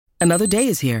Another day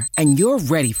is here, and you're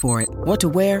ready for it. What to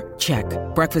wear? Check.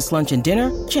 Breakfast, lunch, and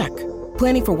dinner? Check.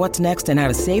 Planning for what's next and how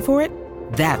to save for it?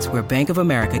 That's where Bank of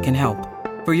America can help.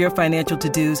 For your financial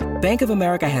to-dos, Bank of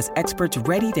America has experts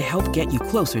ready to help get you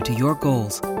closer to your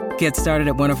goals. Get started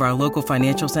at one of our local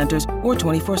financial centers or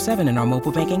 24/7 in our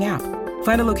mobile banking app.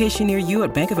 Find a location near you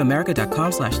at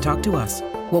bankofamerica.com/talktous.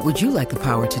 What would you like the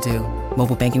power to do?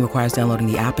 Mobile banking requires downloading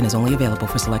the app and is only available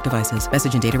for select devices.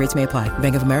 Message and data rates may apply.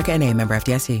 Bank of America N.A., member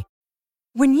FDIC.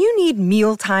 When you need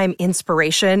mealtime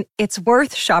inspiration, it's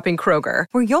worth shopping Kroger,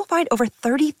 where you'll find over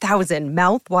 30,000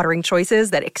 mouth-watering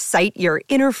choices that excite your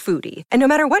inner foodie. And no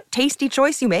matter what tasty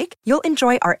choice you make, you'll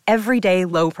enjoy our everyday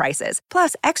low prices,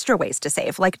 plus extra ways to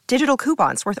save, like digital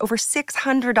coupons worth over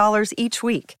 $600 each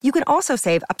week. You can also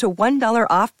save up to $1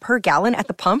 off per gallon at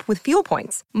the pump with fuel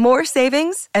points. More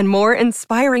savings and more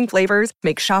inspiring flavors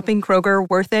make shopping Kroger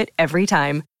worth it every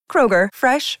time. Kroger,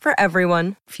 fresh for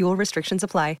everyone. Fuel restrictions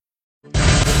apply.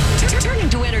 Turning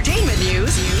to entertainment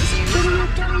news.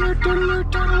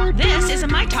 This is a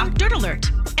My Talk Dirt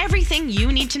Alert. Everything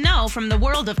you need to know from the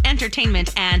world of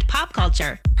entertainment and pop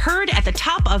culture. Heard at the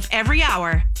top of every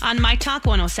hour on My Talk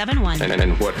 107.1.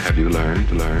 And what have you learned?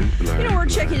 We're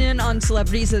checking in on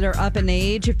celebrities that are up in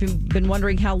age. If you've been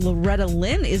wondering how Loretta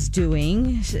Lynn is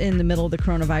doing in the middle of the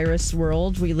coronavirus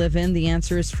world we live in, the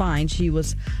answer is fine. She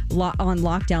was on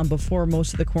lockdown before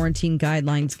most of the quarantine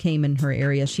guidelines came in her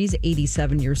area. She's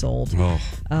 87 years old.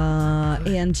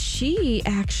 And she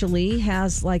actually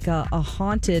has like a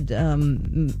haunted,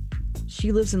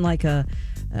 she lives in like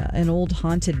an old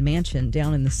haunted mansion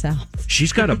down in the south.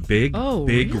 She's got a big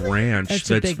ranch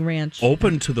that's a big ranch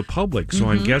open to the public. So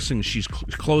I'm guessing she's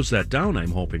closed that down,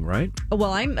 I'm hoping, right?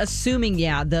 Well, I'm assuming,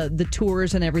 the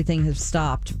tours and everything have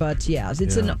stopped. But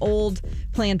it's an old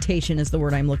plantation is the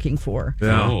word I'm looking for.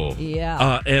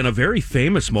 And a very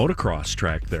famous motocross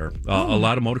track there. A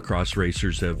lot of motocross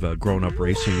racers have grown up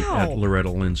racing at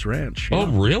Loretta Lynn's ranch. Oh,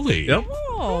 really? Yep.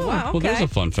 Oh, wow. Okay. Well, there's a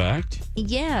fun fact.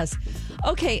 Yes.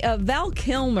 Okay, Val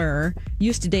Kilmer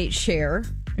used to date Cher,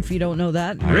 if you don't know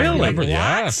that. Really?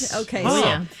 Yes. Okay,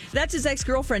 so that's his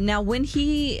ex-girlfriend. Now, when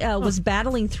he was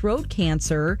battling throat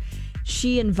cancer,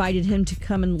 she invited him to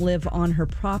come and live on her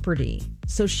property.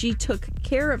 So she took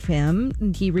care of him,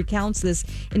 and he recounts this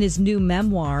in his new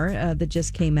memoir that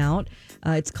just came out.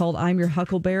 It's called I'm Your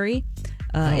Huckleberry.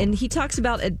 And he talks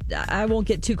about it. I won't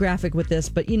get too graphic with this,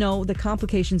 but the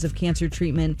complications of cancer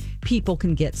treatment, people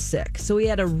can get sick. So he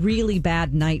had a really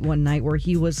bad night one night where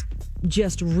he was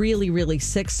just really, really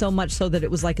sick, so much so that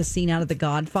it was like a scene out of The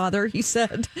Godfather, he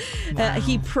said. Wow.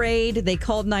 He prayed, they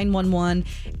called 911,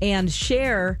 and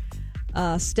Cher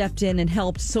stepped in and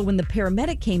helped. So when the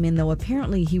paramedic came in, though,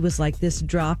 apparently he was like this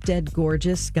drop-dead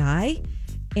gorgeous guy.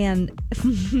 And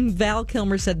Val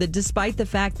Kilmer said that despite the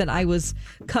fact that I was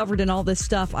covered in all this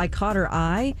stuff, I caught her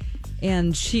eye,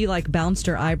 and she like bounced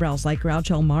her eyebrows like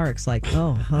Groucho Marx, like,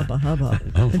 oh, hubba, hubba.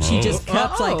 And she just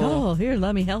kept like, oh, here,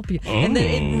 let me help you. And then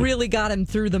it really got him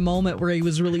through the moment where he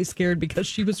was really scared because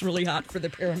she was really hot for the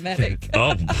paramedic.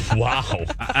 Oh, wow.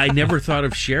 I never thought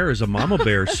of Cher as a mama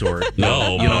bear sort.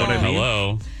 No. You know what I mean?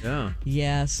 Hello. Yeah.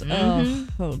 Yes.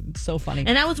 Oh, so funny.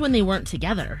 And that was when they weren't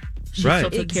together. She Right.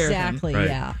 still took care of him. Exactly,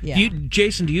 Right. yeah.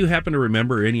 Jason, do you happen to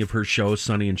remember any of her shows,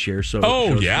 Sonny and Cher?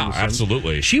 Oh, yeah,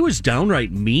 absolutely. She was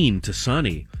downright mean to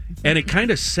Sonny, and it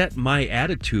kind of set my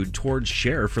attitude towards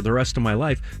Cher for the rest of my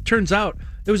life. Turns out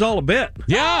it was all a bit.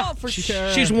 Yeah. Oh, for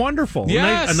sure. She's wonderful.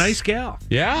 Yes. A nice gal.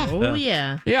 Yeah. Oh,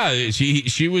 yeah. Yeah,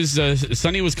 she was,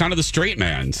 Sonny was kind of the straight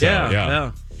man. So,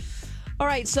 Yeah. All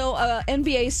right, so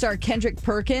NBA star Kendrick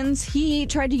Perkins, he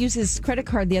tried to use his credit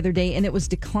card the other day and it was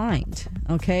declined,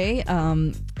 okay?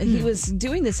 He was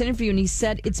doing this interview and he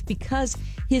said it's because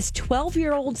his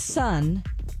 12-year-old son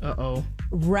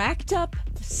racked up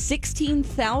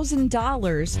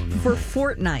 $16,000 for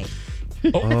Fortnite.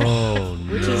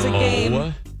 Which is a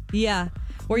game. Yeah.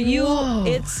 Where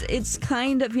it's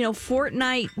kind of,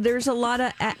 Fortnite, there's a lot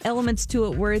of elements to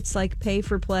it where it's like pay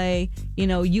for play.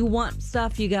 You want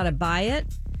stuff, you got to buy it,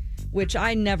 which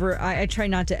I try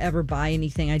not to ever buy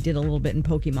anything. I did a little bit in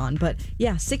Pokemon, but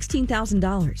yeah,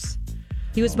 $16,000.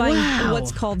 He was buying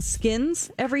what's called skins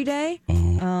every day.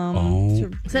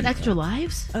 Is that extra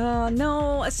lives?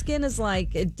 No, a skin is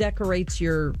like, it decorates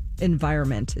your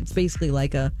environment. It's basically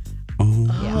like a... Oh,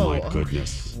 my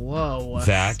goodness. Whoa.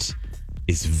 That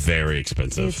is very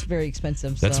expensive. It's very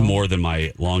expensive. That's more than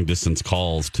my long distance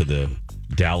calls to the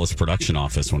Dallas production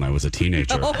office when I was a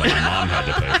teenager that my mom had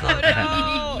to pay for.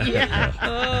 Yeah.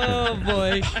 Oh,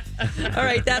 boy. All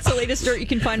right, that's the latest dirt. You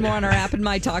can find more on our app and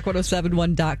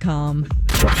mytalk1071.com.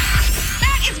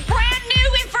 That is brand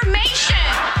new information.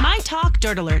 My Talk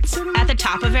Dirt Alerts at the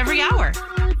top of every hour.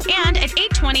 at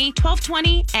 8:20,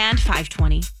 12:20, and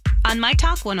 5:20 on My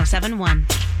Talk 1071.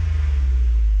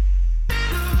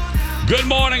 Good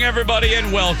morning, everybody,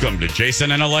 and welcome to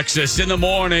Jason and Alexis in the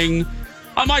morning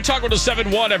on My Talk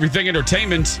 1071, Everything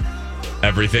Entertainment,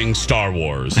 Everything Star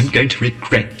Wars. I'm going to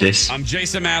regret this. I'm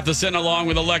Jason Matheson, along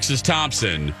with Alexis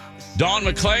Thompson, Dawn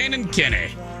McClain, and Kenny.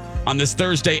 On this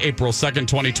Thursday, April 2nd,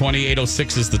 2020,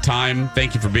 8:06 is the time.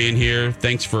 Thank you for being here.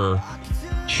 Thanks for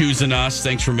choosing us.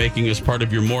 Thanks for making us part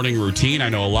of your morning routine. I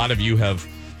know a lot of you have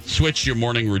switched your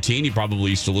morning routine. You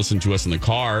probably used to listen to us in the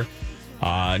car.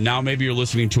 Now maybe you're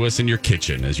listening to us in your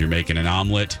kitchen as you're making an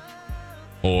omelet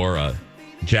or a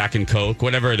Jack and Coke,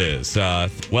 whatever it is.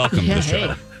 Welcome to the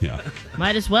show. Hey. Yeah,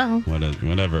 Might as well.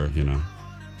 whatever,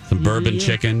 some bourbon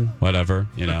chicken, whatever,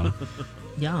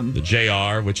 Yum. the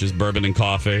JR, which is bourbon and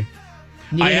coffee.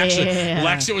 Yeah.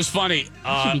 Lex, it was funny.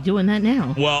 Should be doing that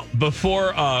now. Well,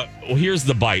 before, here's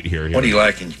the bite here. What do you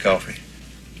like in your coffee?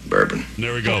 Bourbon.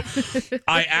 There we go.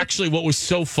 What was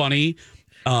so funny,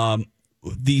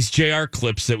 these JR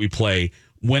clips that we play,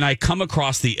 when I come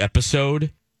across the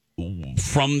episode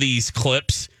from these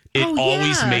clips, it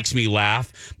always makes me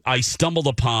laugh. I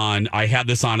had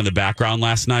this on in the background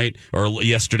last night or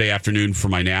yesterday afternoon for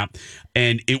my nap,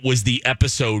 and it was the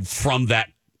episode from that.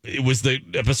 It was the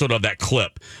episode of that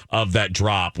clip of that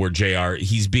drop where JR,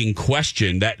 he's being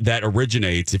questioned. That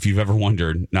originates, if you've ever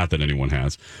wondered, not that anyone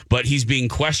has, but he's being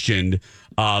questioned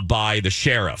by the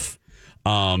sheriff.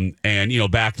 And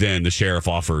back then the sheriff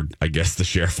offered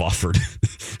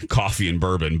coffee and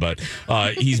bourbon, but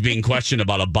he's being questioned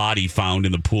about a body found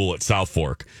in the pool at South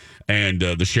Fork. And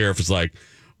the sheriff is like,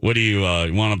 what do you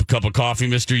want, a cup of coffee,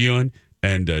 Mr. Ewan?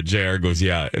 And JR goes,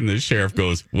 yeah. And the sheriff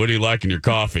goes, what do you like in your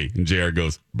coffee? And JR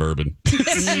goes, bourbon.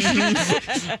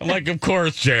 I'm like, of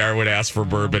course JR would ask for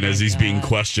bourbon as he's being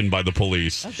questioned by the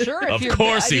police. Sure. Of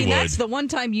course he would. That's the one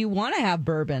time you want to have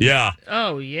bourbon. Yeah.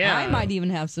 Oh, yeah. I might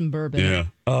even have some bourbon. Yeah.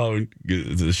 Oh,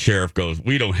 the sheriff goes,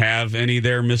 we don't have any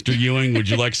there, Mr. Ewing. Would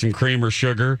you like some cream or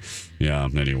sugar? Yeah,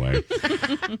 anyway.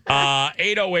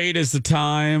 8:08 is the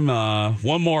time.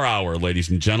 One more hour,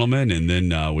 ladies and gentlemen, and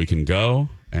then we can go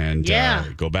and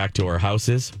go back to our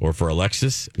houses, or for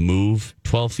Alexis, move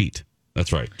 12 feet.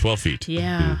 That's right, 12 feet.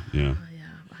 Yeah. Yeah.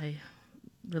 I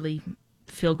really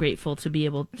feel grateful to be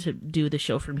able to do the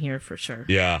show from here for sure.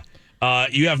 Yeah.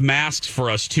 You have masks for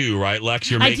us too, right,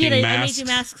 Lex? You're making masks. I made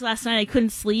masks last night. I couldn't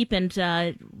sleep,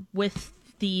 and with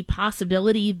the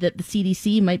possibility that the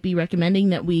CDC might be recommending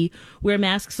that we wear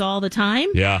masks all the time.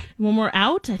 Yeah. When we're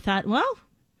out, I thought, well,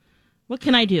 what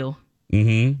can I do?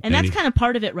 Mm-hmm. And that's kind of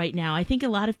part of it right now. I think a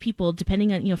lot of people,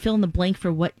 depending on, fill in the blank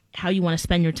for how you want to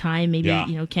spend your time. Maybe,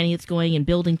 Kenny, it's going and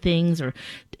building things, or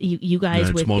you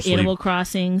guys with Animal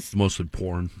Crossings. It's mostly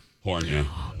porn. Porn, yeah.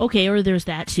 Okay, or there's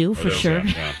that too, for sure.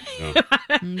 Yeah.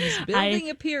 He's building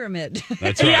a pyramid.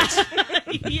 That's right.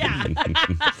 Yeah.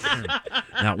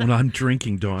 Not when I'm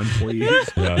drinking, Dawn, please.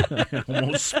 Yeah. I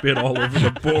won't spit all over the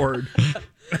board.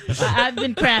 I've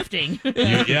been crafting.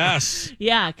 Yes.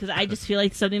 Yeah, because I just feel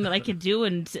like something that I can do,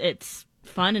 and it's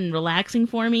fun and relaxing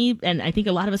for me. And I think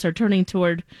a lot of us are turning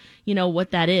toward,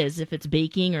 what that is, if it's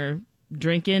baking or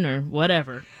drinking or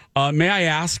whatever. May I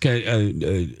ask,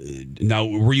 now,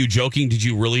 were you joking? Did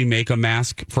you really make a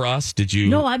mask for us? Did you?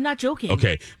 No, I'm not joking.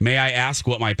 Okay. May I ask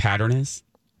what my pattern is?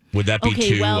 Would that be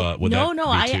too?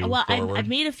 I've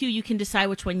made a few. You can decide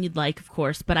which one you'd like, of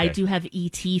course. But I do have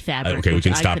ET fabric. Okay, we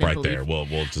can stop right believe. there. We'll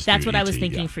just. That's what ET, I was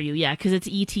thinking for you. Yeah, because it's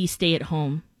ET stay at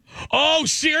home. Oh,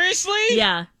 seriously?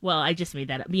 Yeah. Well, I just made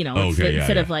that up. Okay,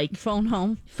 instead of like phone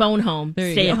home,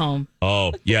 stay at home.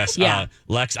 Oh, yes. Yeah.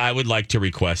 Lex, I would like to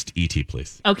request ET,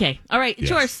 please. Okay. All right. Yes.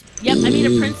 Yours. Yep. I made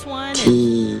a Prince one.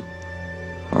 And...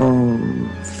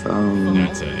 Phone.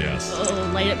 That's it. Yes.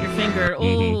 Oh, light up your finger.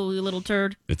 Oh, you little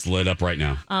turd. It's lit up right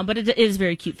now. But it is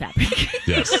very cute fabric.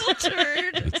 Yes. Little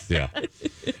turd. Yeah.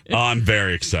 Oh, I'm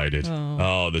very excited.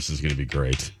 Oh, this is going to be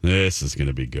great. This is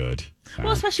going to Good.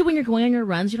 Well, especially when you're going on your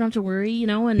runs, you don't have to worry,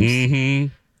 and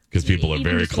because people are even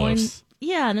very just going- close.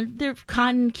 Yeah, and they're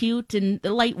cotton cute and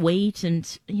they're lightweight,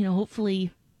 and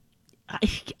hopefully,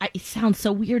 it sounds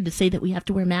so weird to say that we have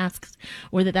to wear masks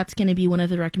or that's going to be one of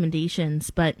the recommendations,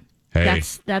 but Hey.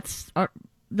 that's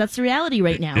the reality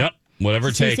right now. Yep. Whatever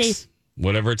it Stay takes. safe.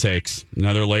 Whatever it takes.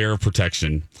 Another layer of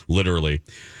protection, literally.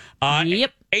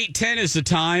 Yep. 8:10 is the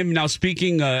time. Now,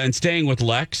 speaking and staying with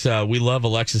Lex, we love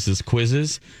Alexis's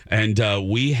quizzes, and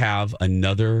we have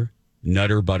another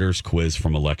Nutter Butters quiz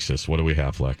from Alexis. What do we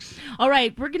have, Lex? All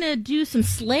right, we're going to do some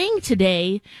slang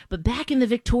today, but back in the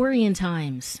Victorian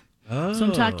times. So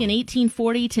I'm talking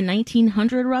 1840 to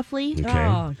 1900, roughly. Okay.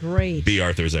 Oh, great. B.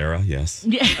 Arthur's era, yes.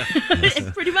 Yeah,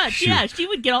 pretty much. Yeah, she'd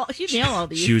nail all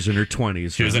these. She was in her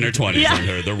 20s. She was in her 20s,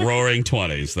 Yeah. the roaring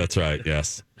 20s. That's right,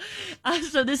 yes.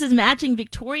 So this is matching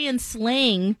Victorian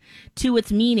slang to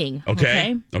its meaning.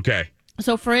 Okay.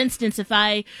 So, for instance, if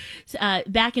I,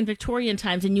 back in Victorian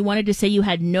times, and you wanted to say you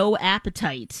had no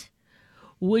appetite,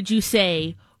 would you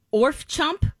say orf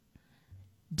chump,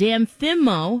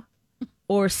 damfimo,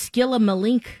 or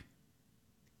skillamalink?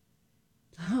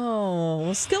 Oh,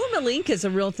 well, Skillamalink is a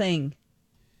real thing.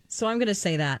 So I'm going to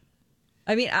say that.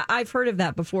 I mean, I've heard of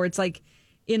that before. It's like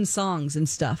in songs and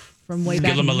stuff from way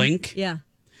back. Skillamalink? Yeah.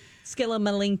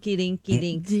 Skillamalink-y dinky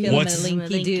dink. What's-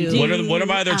 Skillamalink-y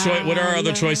doo. What are our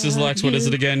other choices, Lex? What is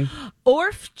it again?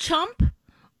 Orf chump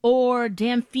or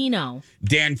damfino?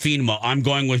 Dan Fimo. I'm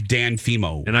going with Dan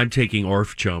Fimo. And I'm taking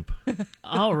Orf Chump.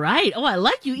 All right. Oh, I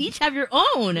like you each have your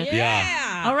own.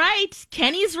 Yeah. All right.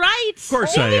 Kenny's right. Of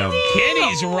course I am.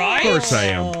 Kenny's right. Of course I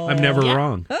am. I'm never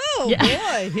wrong. Oh, Yeah.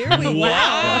 boy. Here we go.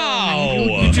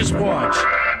 Wow. You just watch.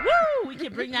 Woo! We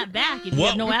can bring that back. If you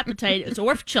have no appetite, it's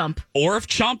orf chump. Orf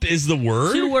chump is the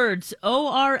word? 2 words.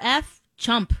 ORF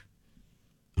chump.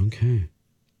 Okay.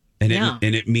 And Yeah.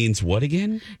 it means what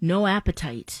again? No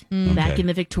appetite. Back in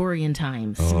the Victorian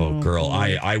times. Oh, girl,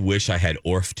 I wish I had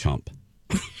Orf chump.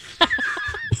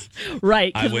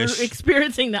 Right. I Because wish- we're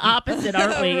experiencing the opposite,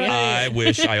 aren't we? I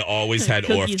wish I always had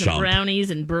Orf Cookies and chump. brownies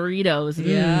and burritos.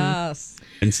 Yes.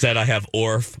 Instead, I have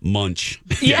Orf munch.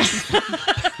 Yes.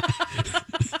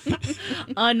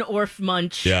 Unorf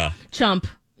munch. Yeah. Chump.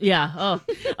 Yeah. Oh.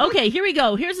 Okay, here we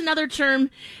go. Here's another term.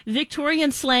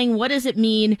 Victorian slang. What does it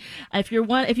mean? If you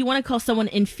want to call someone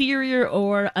inferior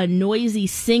or a noisy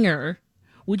singer,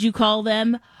 would you call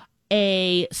them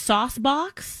a sauce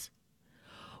box,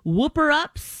 whooper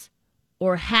ups,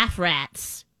 or half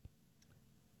rats?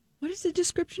 What is the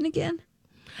description again?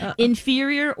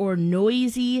 Inferior or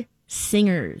noisy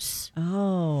singers.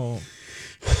 Oh.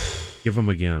 Give them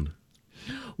again.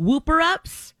 Whooper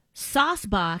ups, sauce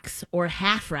box, or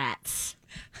half rats.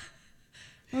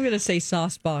 I'm going to say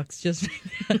sauce box just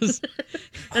because.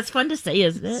 That's fun to say,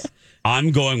 isn't it?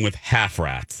 I'm going with half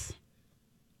rats.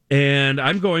 And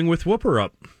I'm going with Whooper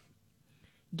Up.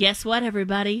 Guess what,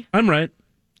 everybody? I'm right.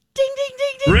 Ding, ding,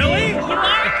 ding, ding. Really? You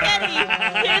are,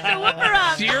 Kenny. Here's a whooper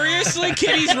up. Seriously?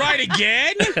 Kitty's right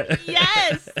again?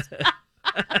 Yes.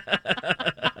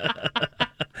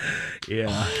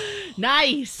 Yeah.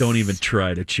 Nice. Don't even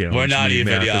try to challenge We're not me,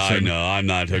 even. Yeah, I Matheson. know. I'm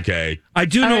not. Okay. I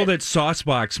do know right. that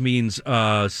saucebox means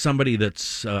somebody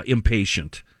that's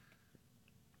impatient.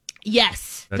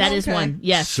 Yes, that is Okay. one.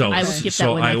 Yes, So, I will skip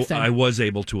so that one next time. I was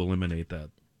able to eliminate that.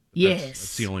 Yes.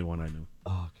 That's the only one I knew.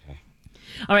 Okay.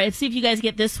 All right, let's see if you guys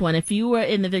get this one. If you were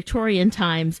in the Victorian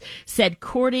times, said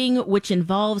courting, which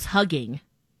involves hugging.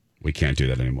 We can't do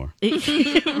that anymore.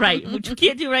 Right, which you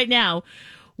can't do right now.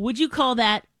 Would you call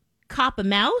that cop a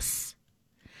mouse,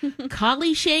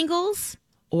 collie shangles,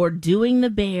 or doing the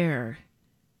bear?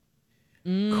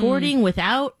 Courting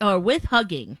without or with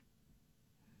hugging.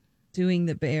 Doing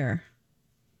the bear.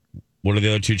 What are the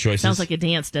other two choices? Sounds like a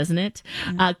dance, doesn't it?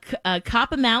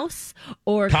 Cop a mouse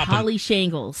or Cop a- collie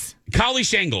shangles. Collie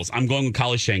Shangles. I'm going with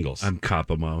Collie Shangles. I'm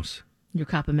Coppa Mouse. You're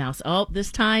cop a mouse. Oh,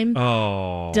 this time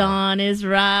Oh. Dawn is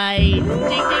right. Ding, ding,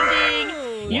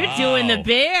 ding. You're Wow. doing the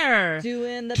bear.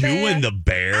 Doing the bear. Doing the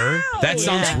bear? That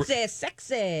sounds. Sexy,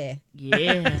 sexy.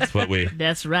 Yeah, That's what we.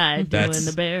 that's right. That's- Doing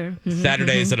the bear.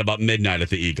 Saturdays at about midnight at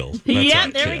the Eagle. That's Yeah,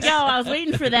 right, there we yes. go. I was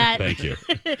waiting for that. Thank you.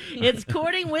 It's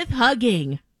courting with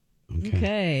hugging.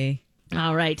 Okay.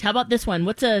 All right. How about this one?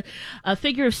 What's a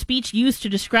figure of speech used to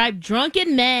describe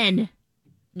drunken men?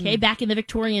 Okay, back in the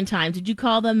Victorian times, did you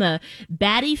call them a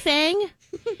batty fang,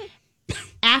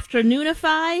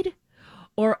 afternoonified,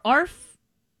 or arf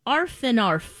and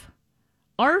arf?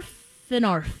 Arf and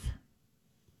arf.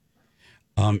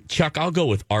 Chuck, I'll go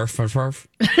with arf arf arf.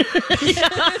 I'll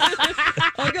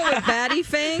go with Batty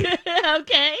Fang.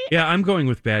 Okay. Yeah, I'm going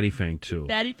with Batty Fang too.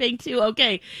 Batty fang too.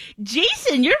 Okay.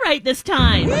 Jason, you're right this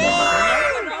time.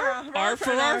 Arf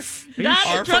arf. Not the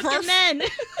Arf, arf, drunken arf. men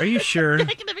Are you sure?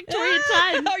 back in the Victorian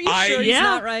time. Are you I- sure he's Yeah.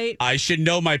 not right? I should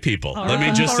know my people. Let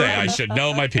me just say, I should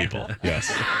know my people.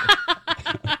 Yes.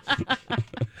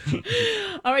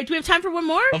 All right. Do we have time for one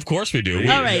more? Of course we do.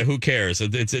 All right. Who cares?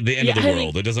 It's at the end of Yeah, the I mean,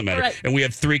 world. It doesn't matter. right. And we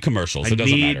have 3 commercials. I It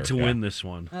doesn't need matter. to Yeah. win this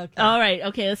one. All right.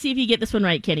 Okay. Let's see if you get this one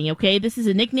right, Kenny. Okay. This is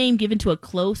a nickname given to a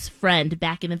close friend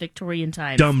back in the Victorian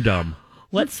times. Dum Dum.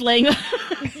 What slang?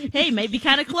 Hey, might be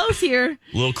kind of close here.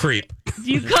 Little creep.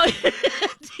 Do you call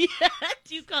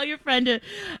do you call your friend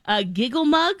a giggle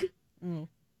mug,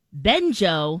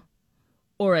 benjo,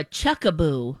 or a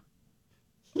chuckaboo?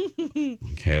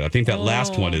 Okay, I think that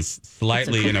last one is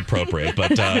slightly inappropriate,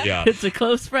 but yeah. It's a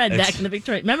close friend back in the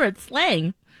Victorian. Remember, it's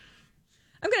slang.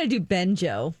 I'm going to do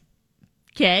Benjo.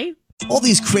 Okay. All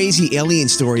these crazy alien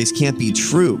stories can't be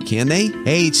true, can they?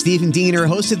 Hey, it's Stephen Diener,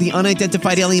 host of the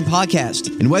Unidentified Alien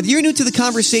Podcast. And whether you're new to the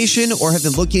conversation or have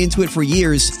been looking into it for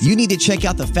years, you need to check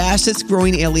out the fastest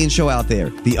growing alien show out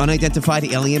there, the Unidentified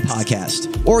Alien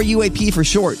Podcast, or UAP for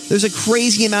short. There's a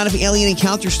crazy amount of alien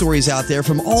encounter stories out there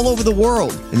from all over the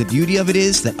world. And the beauty of it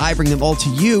is that I bring them all to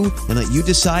you and let you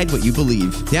decide what you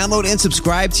believe. Download and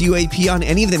subscribe to UAP on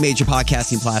any of the major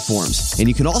podcasting platforms. And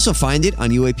you can also find it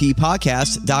on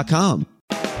UAPpodcast.com.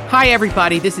 Hi,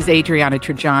 everybody. This is Adriana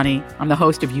Trajani. I'm the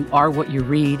host of You Are What You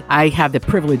Read. I have the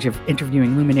privilege of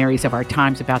interviewing luminaries of our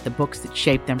times about the books that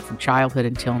shaped them from childhood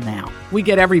until now. We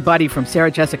get everybody from Sarah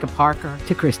Jessica Parker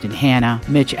to Kristen Hanna,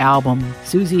 Mitch Albom,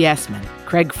 Susie Essman,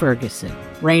 Craig Ferguson,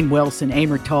 Rainn Wilson,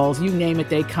 Amor Tolls, you name it,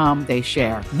 they come, they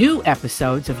share. New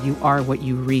episodes of You Are What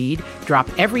You Read drop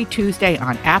every Tuesday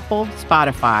on Apple,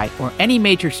 Spotify, or any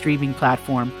major streaming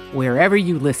platform wherever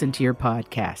you listen to your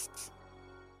podcasts.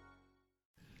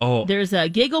 Oh, There's a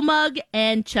Giggle Mug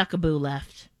and Chuckaboo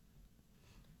left.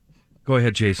 go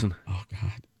ahead, Jason. Oh,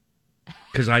 God.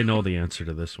 Because I know the answer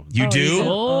to this one. You do?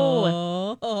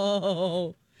 Oh.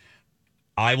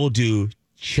 I will do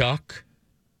Chuck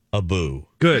a Boo.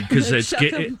 Good, because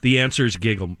the answer is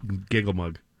Giggle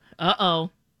Mug.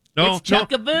 Uh-oh. No, It's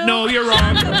Chuckaboo. No, you're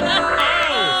wrong.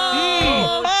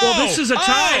 Well, this is a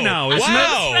tie now, isn't wow.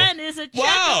 Best friend is a Chuckaboo.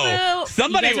 Wow.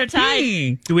 Somebody, You guys are tied.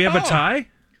 it? Do we have a tie?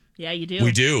 Yeah, you do.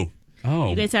 We do. Oh.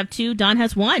 You guys have 2. Don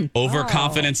has 1.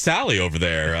 Overconfident Sally over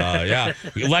there. Yeah.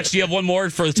 Lex, do you have one more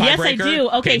for the Yes, I tiebreaker? do.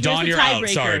 Okay, here's Dawn, the you're out. tiebreaker.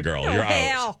 Sorry, girl. You're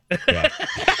out. Yeah.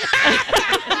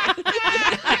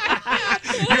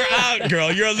 You're out,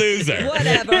 girl. You're a loser.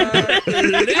 Whatever.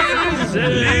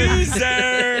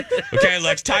 Loser. Okay,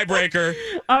 Lex, tiebreaker.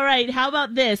 All right, how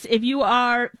about this? If you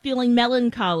are feeling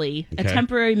melancholy, a Okay.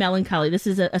 temporary melancholy, this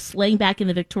is a slang back in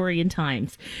the Victorian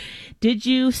times. Did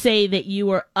you say that you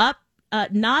were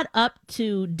not up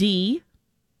to D?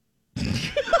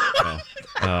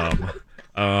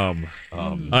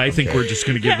 I think we're just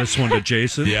going to give this one to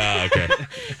Jason. Yeah, okay.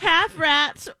 Half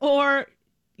rats, or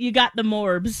you got the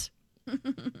morbs? Oh,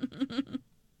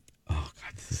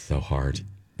 God, this is so hard.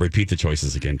 Repeat the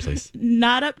choices again, please.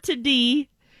 Not up to D,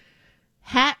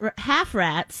 half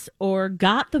rats, or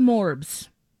got the morbs?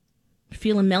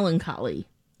 Feeling melancholy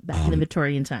back in the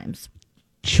Victorian times.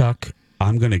 Chuck,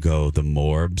 I'm going to go the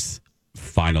Morbs.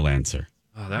 Final answer.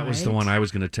 Oh, that was the one I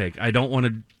was going to take. I don't want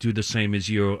to do the same as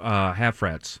you, half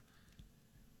rats.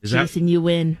 Is Jason, you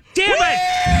win. Damn it!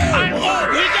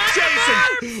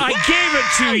 Jason, I gave it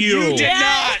to you. You did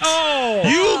not. Oh,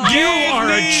 You are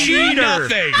a me cheater.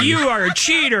 nothing. You are a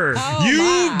cheater.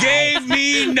 You gave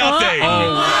me nothing.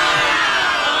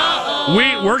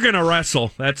 We're going to wrestle.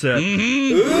 That's it.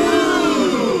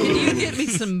 Can you get me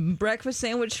some breakfast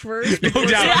sandwich first? No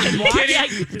doubt. Yeah.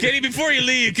 Kenny, before you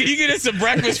leave, can you get us some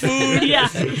breakfast food? Yeah,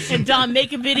 and Don,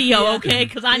 make a video, okay?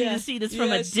 Because I need to see this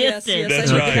from a distance.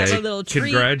 That's I right. can have a little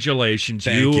treat. Congratulations.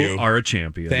 Thank you. are a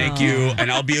champion. Thank you.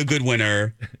 And I'll be a good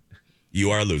winner.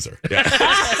 You are a loser. Yeah.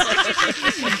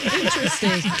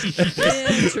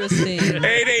 Interesting.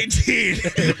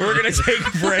 8:18. We're going to take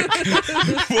a break.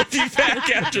 We'll be back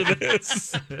after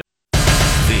this.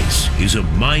 This is a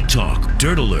My Talk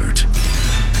Dirt Alert.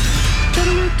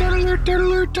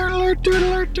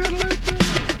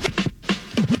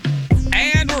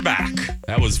 And we're back.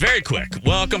 That was very quick.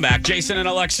 Welcome back. Jason and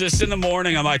Alexis in the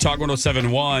morning on My Talk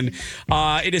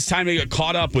 107.1. It is time to get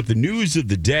caught up with the news of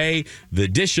the day, the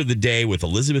dish of the day with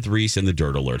Elizabeth Reese and the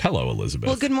Dirt Alert. Hello, Elizabeth.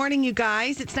 Well, good morning, you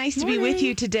guys. It's nice to be with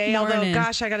you today. Although,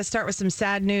 gosh, I got to start with some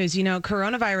sad news. You know,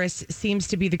 coronavirus seems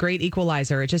to be the great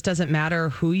equalizer. It just doesn't matter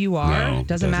who you are. No, it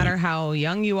doesn't matter how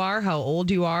young you are, how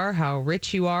old you are, how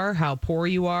rich you are, how poor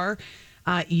you are.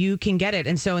 You can get it.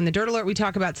 And so in the Dirt Alert, we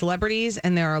talk about celebrities,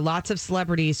 and there are lots of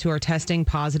celebrities who are testing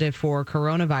positive for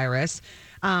coronavirus.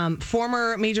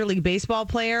 Former Major League Baseball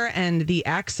player and the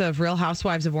ex of Real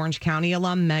Housewives of Orange County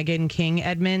alum Megan King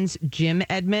Edmonds, Jim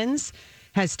Edmonds,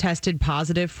 has tested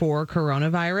positive for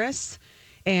coronavirus.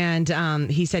 And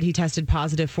he said he tested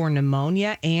positive for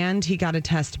pneumonia, and he got a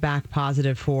test back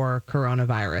positive for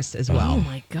coronavirus as well. Oh,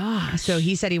 my gosh. So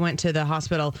he said he went to the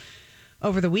hospital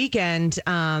over the weekend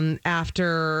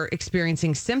after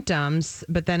experiencing symptoms.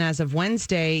 But then as of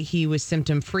Wednesday, he was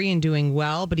symptom-free and doing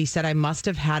well. But he said, I must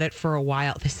have had it for a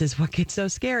while. This is what gets so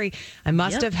scary. I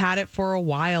must have had it for a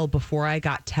while before I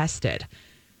got tested,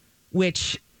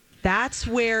 which that's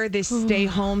where this stay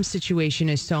home situation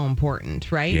is so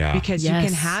important, right? Yeah. Because you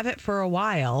can have it for a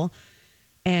while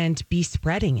and be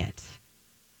spreading it.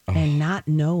 and not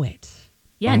know it.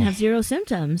 Yeah, and have zero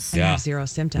symptoms. And have zero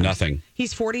symptoms. Nothing.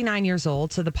 He's 49 years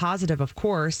old. So the positive, of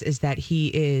course, is that he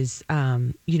is,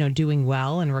 doing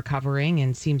well and recovering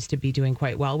and seems to be doing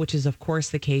quite well, which is, of course,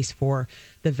 the case for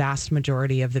the vast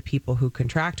majority of the people who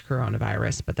contract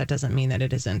coronavirus. But that doesn't mean that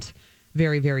it isn't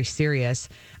very, very serious.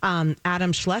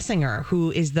 Adam Schlesinger,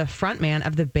 who is the frontman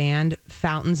of the band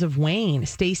Fountains of Wayne,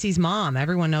 Stacy's mom.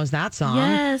 Everyone knows that song.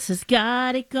 Yes, it's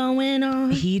got it going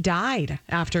on. He died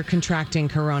after contracting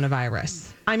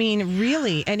coronavirus. I mean,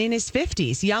 really, and in his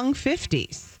 50s, young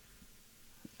 50s.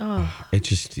 Oh, it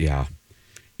just, yeah.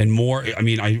 And more, I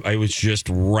mean, I was just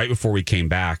right before we came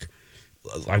back,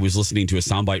 I was listening to a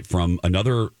soundbite from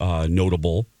another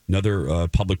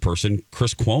public person,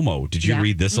 Chris Cuomo. Did you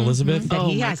read this, Elizabeth? That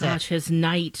he my has gosh, his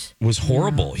night was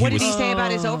horrible. What did he say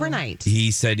about his overnight?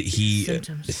 He said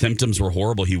symptoms were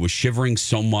horrible. He was shivering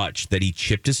so much that he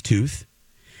chipped his tooth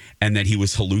and that he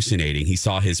was hallucinating. He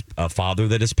saw his father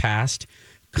that has passed,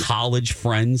 college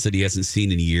friends that he hasn't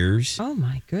seen in years. Oh,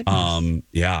 my goodness.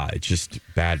 Yeah, it's just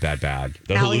bad.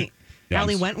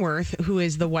 Allie Wentworth, who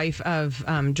is the wife of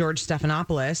George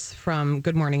Stephanopoulos from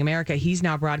Good Morning America, he's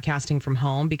now broadcasting from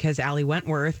home because Allie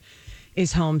Wentworth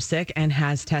is homesick and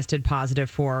has tested positive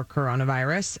for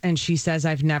coronavirus. And she says,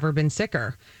 I've never been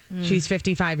sicker. She's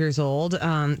 55 years old.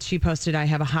 She posted, I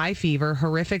have a high fever,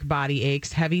 horrific body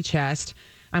aches, heavy chest.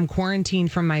 I'm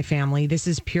quarantined from my family. This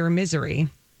is pure misery.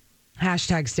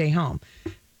 #stay home.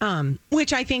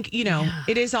 Which I think,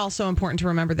 it is also important to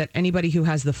remember that anybody who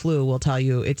has the flu will tell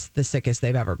you it's the sickest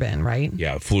they've ever been, right?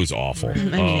 Yeah, flu's awful. I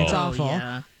mean, it's awful.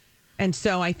 Yeah. And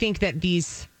so I think that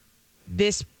this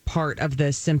part of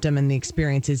the symptom and the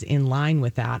experience is in line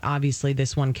with that. Obviously,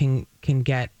 this one can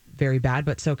get very bad,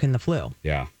 but so can the flu.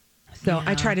 Yeah. So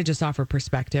I try to just offer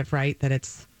perspective, right? That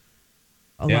it's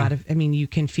a lot of, you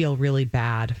can feel really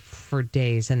bad for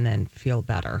days and then feel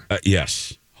better.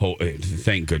 Yes.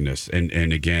 Thank goodness. And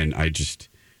again, I just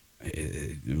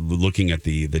looking at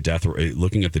the death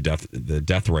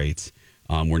rates.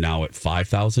 We're now at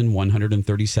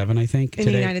 5,137, I think, in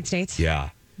today. the United States. Yeah.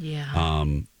 Yeah.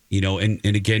 And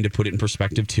again, to put it in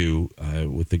perspective too,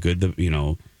 with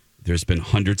there's been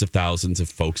hundreds of thousands of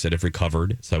folks that have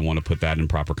recovered. So I want to put that in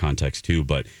proper context too.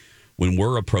 But when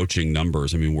we're approaching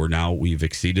numbers, we've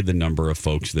exceeded the number of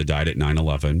folks that died at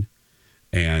 9/11.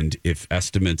 And if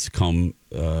estimates come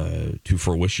to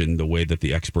fruition the way that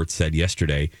the experts said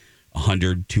yesterday,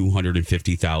 100,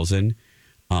 250,000,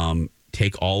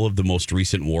 take all of the most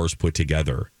recent wars put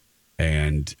together,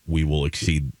 and we will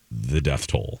exceed the death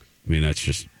toll.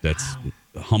 That's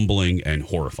humbling and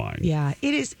horrifying. Yeah,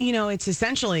 it is. It's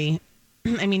essentially,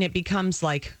 it becomes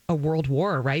like a world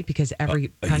war, right? Because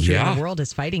every country in the world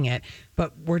is fighting it,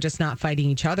 but we're just not fighting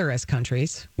each other as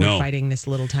countries. We're fighting this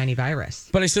little tiny virus.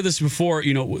 But I said this before,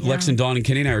 Lex and Dawn and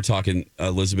Kenny and I were talking,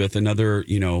 Elizabeth, another,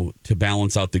 to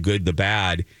balance out the good, the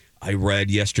bad. I read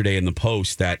yesterday in the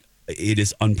Post that it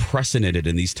is unprecedented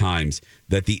in these times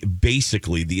that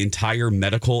basically the entire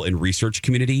medical and research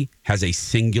community has a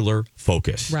singular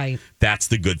focus. Right. That's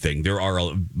the good thing.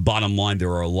 Bottom line,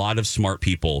 there are a lot of smart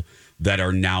people that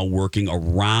are now working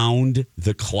around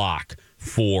the clock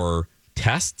for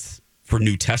tests, for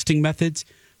new testing methods,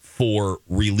 for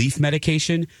relief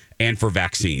medication, and for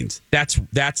vaccines. That's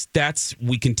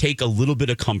we can take a little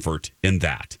bit of comfort in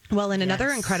that. Well, and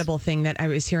another incredible thing that I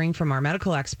was hearing from our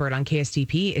medical expert on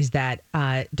KSTP is that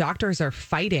doctors are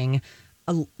fighting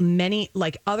many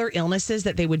other illnesses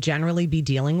that they would generally be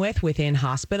dealing with within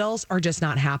hospitals are just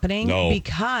not happening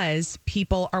because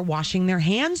people are washing their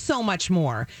hands so much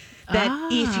more. That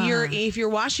if you're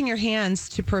washing your hands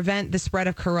to prevent the spread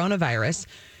of coronavirus,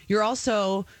 you're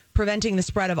also preventing the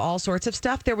spread of all sorts of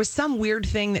stuff. There was some weird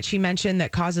thing that she mentioned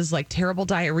that causes terrible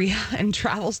diarrhea and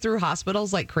travels through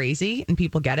hospitals like crazy, and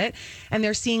people get it. And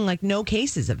they're seeing no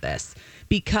cases of this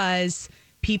because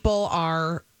people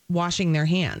are washing their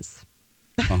hands.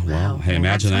 Oh, wow. Hey,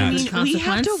 imagine that. We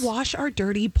have to wash our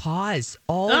dirty paws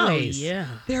always. Oh, yeah.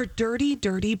 They're dirty,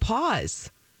 dirty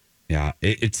paws. Yeah,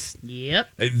 it's... Yep.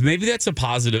 Maybe that's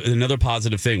another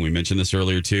positive thing. We mentioned this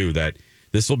earlier, too, that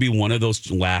this will be one of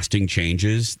those lasting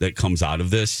changes that comes out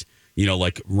of this.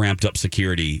 Ramped up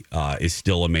security is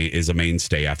still a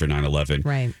mainstay after 9/11.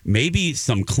 Right. Maybe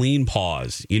some clean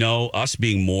paws, us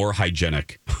being more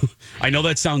hygienic. I know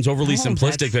that sounds overly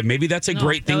simplistic, but maybe that's a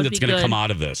great thing that's going to come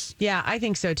out of this. Yeah, I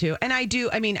think so too. And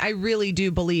I really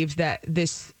do believe that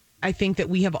I think that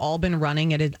we have all been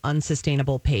running at an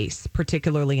unsustainable pace,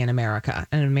 particularly in America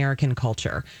and American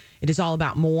culture. It is all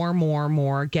about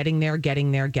more, getting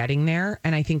there.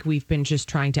 And I think we've been just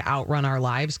trying to outrun our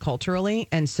lives culturally.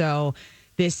 And so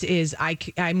this is,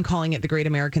 I'm calling it the Great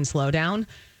American Slowdown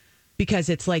because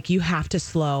it's like you have to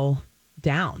slow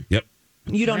down. Yep.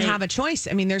 You don't Right. have a choice.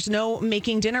 I mean, there's no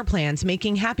making dinner plans,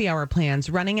 making happy hour plans,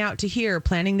 running out to here,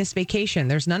 planning this vacation.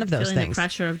 There's none of those Feeling things. the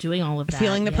pressure of doing all of that.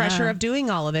 Feeling the Yeah. pressure of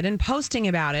doing all of it and posting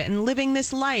about it and living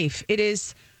this life. It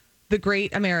is the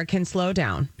great American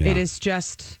slowdown. Yeah. It is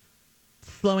just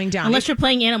slowing down. Unless you're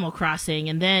playing Animal Crossing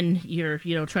and then you're,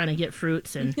 trying to get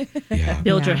fruits and Yeah.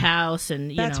 build your Yeah. house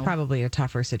and, That's probably a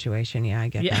tougher situation. Yeah, I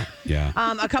get Yeah. that.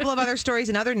 Yeah. A couple of other stories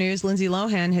in other news. Lindsay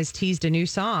Lohan has teased a new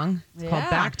song. It's called Yeah.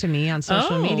 Back to Me on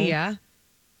social Oh. media.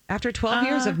 After 12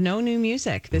 years of no new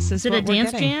music, this is Is it a what we're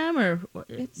dance getting. jam or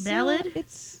ballad?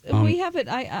 We have it.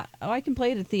 I can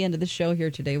play it at the end of the show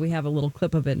here today. We have a little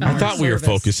clip of it. in I our thought we were service.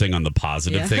 focusing on the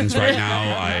positive Yeah. things right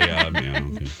now.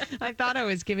 Okay. I thought I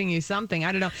was giving you something.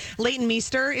 I don't know. Leighton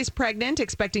Meester is pregnant,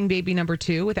 expecting baby number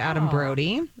 2 with Adam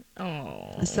Brody.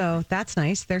 Oh, So that's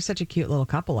nice. They're such a cute little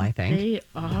couple, I think. they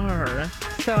are.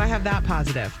 So I have that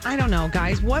positive. I don't know,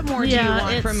 guys. What more do you Yeah,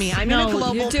 want from me? I'm no, in a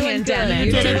global you're doing good.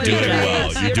 pandemic. You're You're doing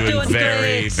well. You're doing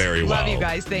very, great. very well. Love you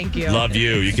guys. Thank you. Love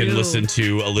you. You can listen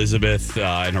to Elizabeth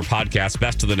and her podcast,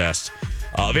 Best of the Nest,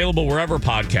 available wherever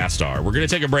podcasts are. We're going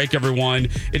to take a break, everyone.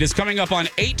 It is coming up on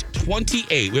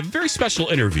 8:28. We have a very special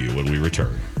interview when we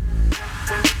return.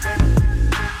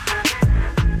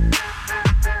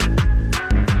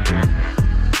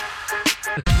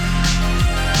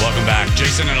 Welcome back.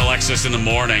 Jason and Alexis in the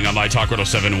morning on My Talk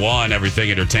 1071, Everything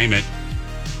Entertainment.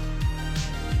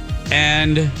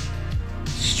 And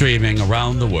streaming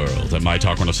around the world at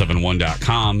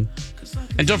mytalk1071.com.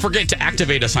 And don't forget to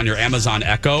activate us on your Amazon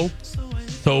Echo.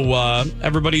 So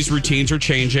everybody's routines are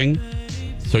changing.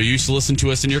 So you used to listen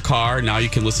to us in your car. Now you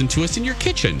can listen to us in your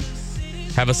kitchen.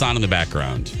 Have us on in the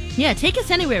background. Yeah, take us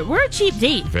anywhere. We're a cheap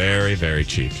date. Very, very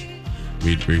cheap.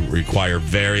 We require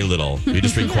very little. We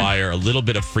just require a little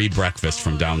bit of free breakfast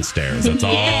from downstairs. That's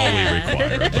all we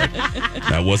require. But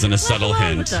that wasn't a subtle wrong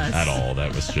hint with us? at all.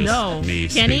 That was just No. me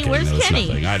Kenny, speaking. where's That was Kenny?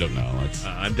 nothing. I don't know.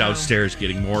 I'm downstairs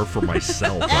getting more for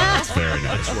myself. That's very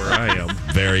nice. That's where I am.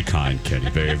 Very kind, Kenny.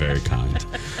 Very, very kind.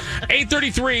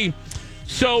 8:33.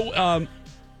 So,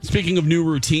 speaking of new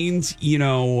routines,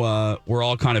 we're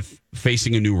all kind of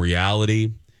facing a new reality.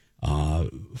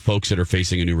 Folks that are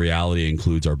facing a new reality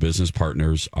includes our business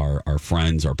partners, our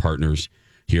friends, our partners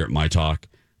here at My Talk.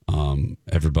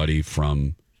 Everybody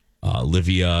from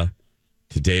Livia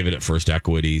to David at First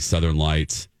Equity, Southern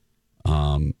Lights,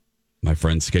 my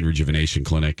friend's Skin Rejuvenation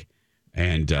Clinic,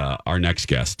 and our next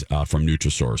guest from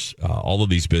Nutrisource. All of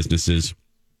these businesses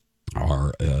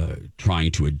are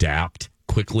trying to adapt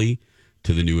quickly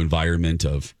to the new environment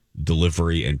of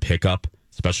delivery and pickup,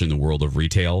 especially in the world of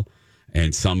retail.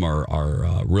 And some are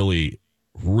really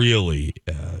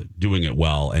doing it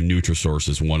well. And Nutrisource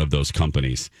is one of those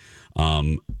companies.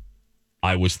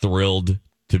 I was thrilled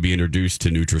to be introduced to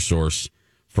Nutrisource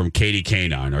from Katie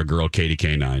Canine. Our girl Katie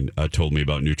Canine told me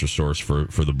about Nutrisource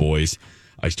for the boys.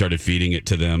 I started feeding it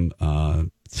to them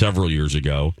several years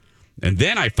ago. And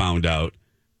then I found out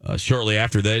shortly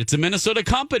after that it's a Minnesota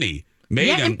company.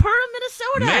 In Pura,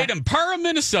 Minnesota. Made in Pura,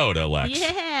 Minnesota, Lex.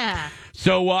 Yeah.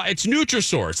 So it's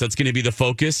Nutrisource. That's going to be the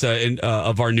focus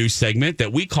of our new segment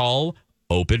that we call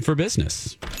Open for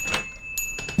Business.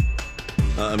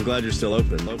 I'm glad you're still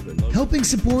open. Helping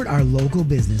support our local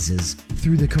businesses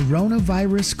through the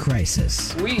coronavirus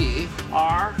crisis. We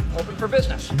are open for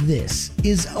business. This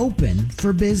is Open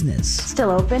for Business. Still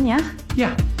open, yeah?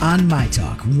 Yeah. On My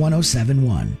Talk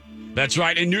 1071. That's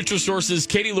right. And Nutrisource's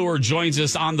Katie Lure joins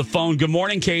us on the phone. Good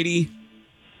morning, Katie.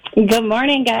 Good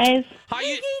morning, guys. How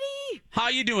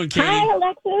you doing, Katie? Hi,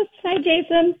 Alexis. Hi,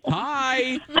 Jason.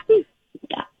 Hi.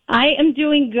 I am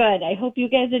doing good. I hope you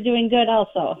guys are doing good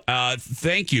also.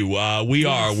 Thank you. We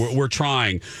are. We're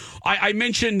trying. I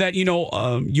mentioned that,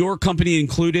 your company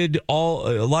included a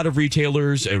lot of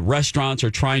retailers and restaurants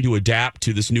are trying to adapt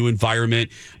to this new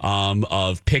environment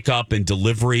of pickup and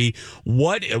delivery.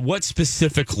 What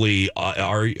specifically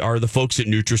are the folks at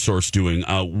Nutrisource doing,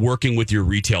 working with your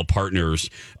retail partners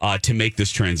to make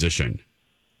this transition?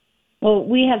 Well,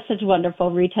 we have such wonderful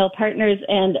retail partners,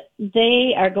 and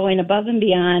they are going above and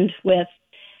beyond with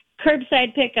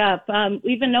curbside pickup.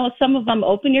 Even though some of them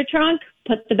open your trunk,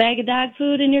 put the bag of dog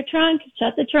food in your trunk,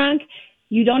 shut the trunk.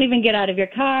 You don't even get out of your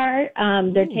car.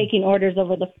 They're taking orders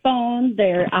over the phone.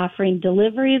 They're offering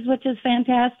deliveries, which is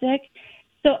fantastic.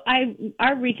 So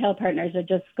our retail partners are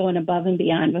just going above and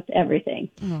beyond with everything.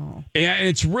 Oh. Yeah, and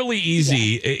it's really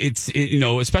easy. Yeah. It's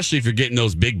especially if you're getting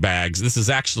those big bags. This is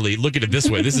actually, look at it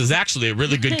this way. This is actually a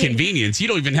really good convenience. You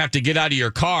don't even have to get out of your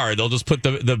car. They'll just put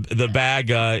the bag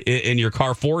in your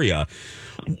car for you.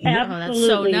 Absolutely, that's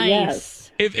so nice.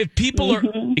 Yes. If people are,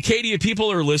 Katie, if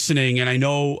people are listening, and I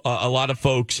know a lot of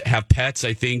folks have pets,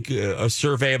 I think a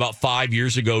survey about 5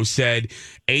 years ago said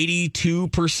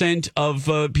 82%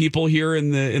 of people here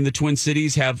in the Twin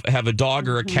Cities have a dog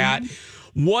or a cat.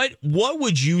 What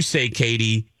would you say,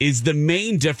 Katie, is the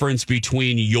main difference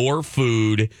between your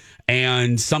food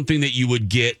and something that you would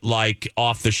get like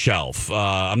off the shelf?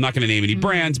 I'm not going to name any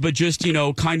brands, but just,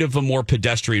 kind of a more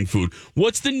pedestrian food.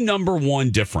 What's the number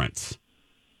one difference?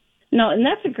 No, and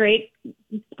that's a great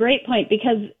point,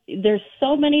 because there's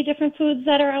so many different foods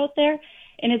that are out there,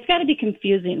 and it's got to be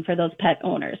confusing for those pet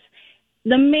owners.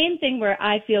 The main thing where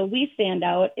I feel we stand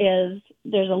out is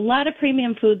there's a lot of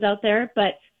premium foods out there,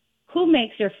 but who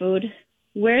makes your food?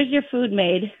 Where's your food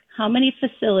made? How many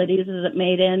facilities is it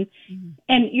made in?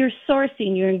 And you're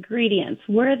sourcing your ingredients.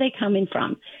 Where are they coming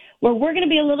from? Well, we're going to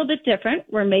be a little bit different.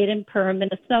 We're made in Perham,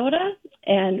 Minnesota,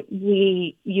 and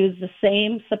we use the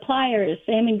same suppliers,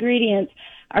 same ingredients,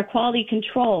 our quality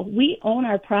control. We own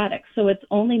our products, so it's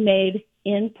only made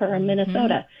in Perham,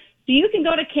 Minnesota. So you can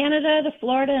go to Canada, to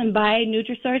Florida, and buy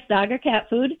Nutrisource dog or cat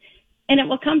food, and it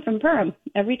will come from Perham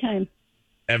every time.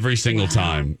 Every single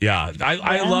time. Yeah.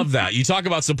 I love that. You talk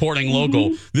about supporting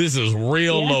local. This is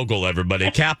real local, everybody.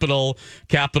 Capital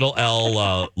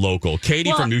L local.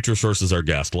 Katie from Nutrisource is our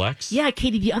guest. Lex? Yeah,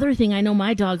 Katie, the other thing I know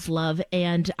my dogs love,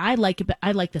 and I like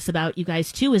this about you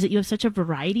guys too, is that you have such a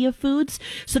variety of foods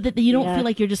so that you don't feel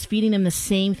like you're just feeding them the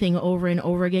same thing over and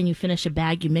over again. You finish a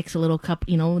bag, you mix a little cup,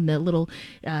 in the little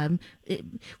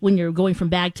when you're going from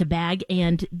bag to bag,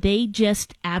 and they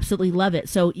just absolutely love it.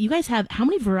 So you guys have how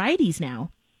many varieties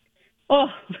now? Oh,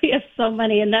 we have so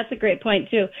many, and that's a great point,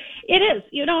 too. It is.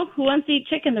 Who wants to eat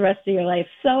chicken the rest of your life?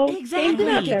 So change it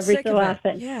up every so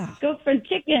often. Yeah. Go from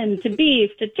chicken to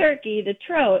beef to turkey to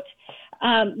trout.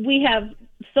 We have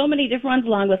so many different ones,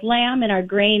 along with lamb and our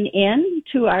grain-in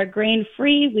to our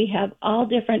grain-free. We have all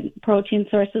different protein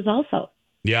sources also.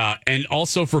 Yeah, and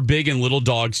also for big and little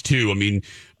dogs, too. I mean,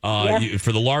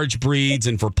 for the large breeds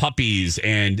and for puppies,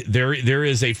 and there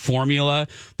is a formula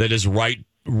that is right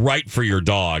for your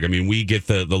dog. I mean, we get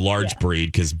the large breed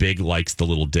because Big likes the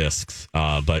little discs.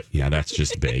 But that's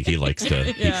just Big. He likes to.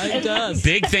 He does.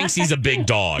 Big thinks he's a big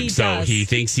dog, he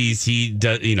thinks he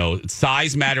does.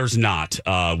 Size matters not.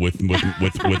 With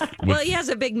Well, he has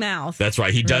a big mouth. That's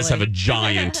right. He does have a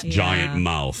giant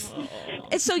mouth.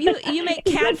 And so you make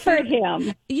cat food.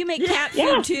 Him. You make cat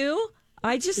food too?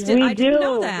 I didn't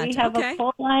know that. We have a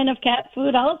full line of cat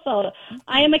food also.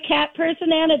 I am a cat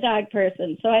person and a dog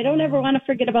person, so I don't ever want to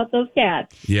forget about those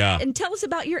cats. Yeah. And tell us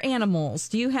about your animals.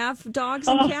 Do you have dogs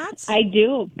and cats? I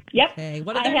do. Yep. Okay.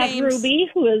 What are their names? I have names? Ruby,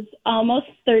 who is almost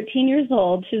 13 years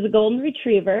old. She's a golden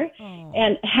retriever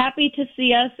and happy to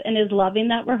see us and is loving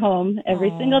that we're home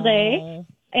every single day.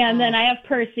 And then I have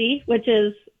Percy, which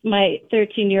is my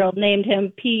 13-year-old named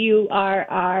him Purrrcy,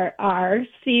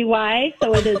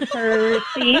 so it is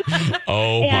Percy.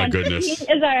 My goodness. He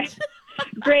is our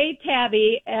gray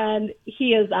tabby, and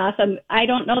he is awesome. I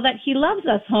don't know that he loves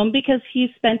us home because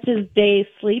he spent his days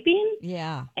sleeping.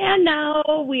 Yeah. And now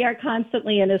we are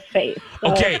constantly in his face.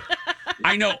 So. Okay.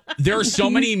 I know there are so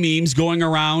many memes going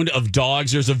around of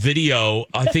dogs. There's a video,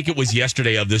 I think it was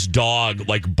yesterday, of this dog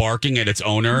like barking at its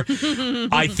owner.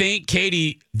 I think,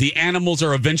 Katie, the animals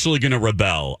are eventually going to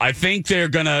rebel. I think they're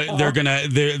gonna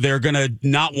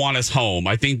not want us home.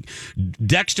 I think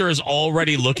Dexter is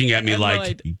already looking at me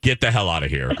like, get the hell out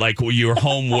of here. Like, you're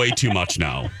home way too much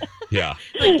now. Yeah.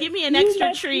 Like, give me an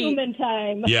extra treat. Human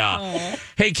time. Yeah. Aww.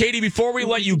 Hey, Katie, before we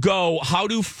let you go, how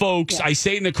do folks, I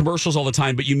say in the commercials all the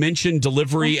time, but you mentioned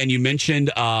delivery and you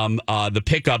mentioned the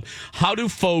pickup. How do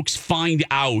folks find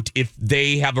out if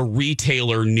they have a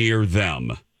retailer near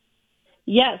them?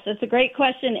 Yes, that's a great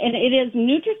question. And it is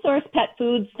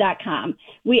NutrisourcePetFoods.com.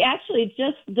 We actually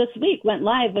just this week went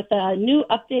live with a new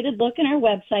updated look in our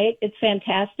website. It's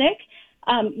fantastic.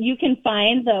 You can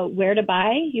find the where to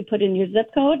buy. You put in your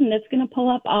zip code, and it's going to pull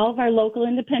up all of our local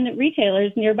independent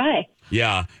retailers nearby.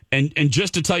 Yeah, and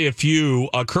just to tell you a few,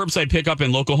 curbside pickup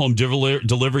and local home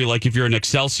delivery, like if you're in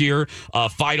Excelsior,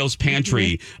 Fido's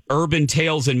Pantry, Urban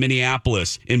Tales in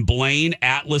Minneapolis, in Blaine,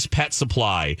 Atlas Pet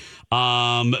Supply,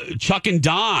 Chuck and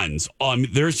Don's.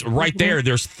 There's right there.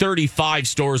 There's 35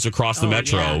 stores across the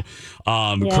metro.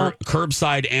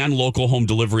 Curbside and local home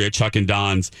delivery at Chuck and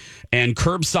Don's, and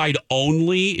curbside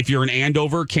only if you're in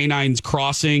Andover, Canine's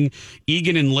Crossing,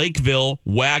 Egan and Lakeville,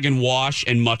 Wag and Wash,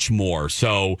 and much more.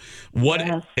 So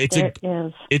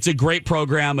It's a great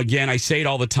program. Again, I say it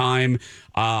all the time.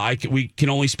 We can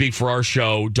only speak for our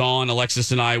show. Dawn,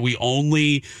 Alexis, and I, we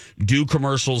only do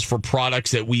commercials for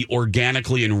products that we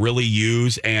organically and really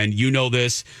use. And you know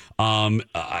this. I'm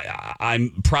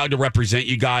proud to represent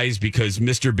you guys because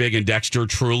Mr. Big and Dexter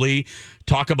truly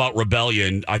talk about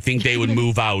rebellion. I think they would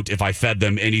move out if I fed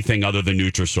them anything other than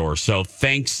Nutrisource. So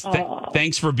thanks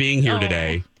for being here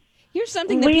today. Here's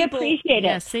something that we people appreciate it.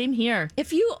 Yeah, same here.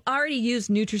 If you already use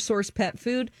Nutrisource pet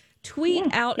food,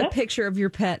 tweet out a picture of your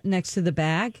pet next to the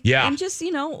bag. Yeah. And just,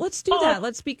 let's do that.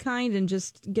 Let's be kind and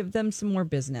just give them some more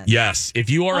business. Yes. If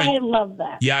you are I love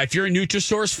that. Yeah, if you're a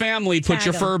Nutrisource family, put Tag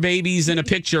your 'em. fur babies in a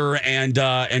picture and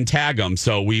tag them.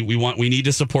 So we need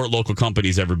to support local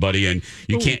companies, everybody, and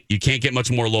you can't get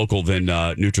much more local than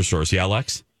Nutrisource. Yeah,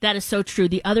 Lex? That is so true.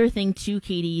 The other thing too,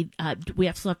 Katie,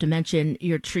 we still have to mention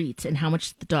your treats and how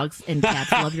much the dogs and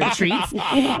cats love your treats.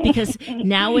 Because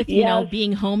now with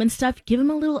being home and stuff, give them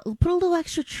put a little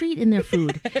extra treat in their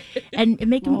food, and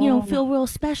make them feel real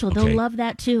special. Okay. They'll love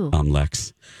that too.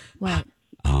 Lex. What?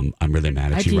 I'm really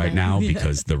mad at you right now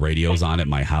because the radio's on at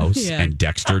my house and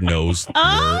Dexter knows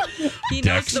He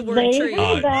knows the word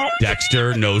treat.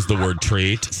 Dexter knows the word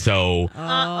treat. So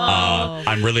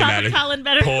I'm really mad at Colin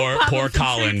better poor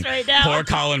Colin. Right now. Poor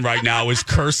Colin right now is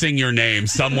cursing your name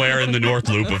somewhere in the North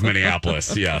Loop of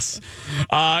Minneapolis. Yes.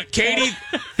 Katie,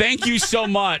 thank you so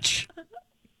much.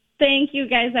 Thank you,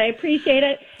 guys. I appreciate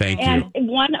it. Thank you. And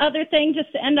one other thing,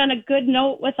 just to end on a good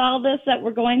note with all this that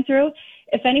we're going through,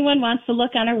 if anyone wants to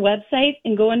look on our website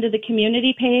and go into the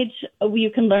community page, you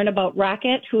can learn about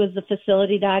Rocket, who is the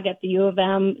facility dog at the U of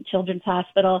M Children's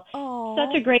Hospital. Aww.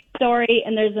 Such a great story,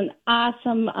 and there's an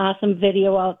awesome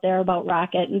video out there about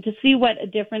Rocket, and to see what a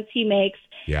difference he makes.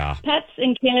 Yeah. Pets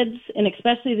and kids, and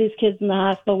especially these kids in the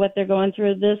hospital, what they're going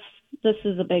through, this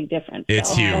is a big difference.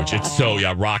 It's huge. It's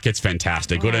Rocket's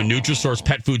fantastic. Go to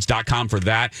NutrisourcePetFoods.com for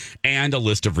that and a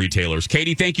list of retailers.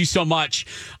 Katie, thank you so much.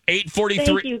 8:43.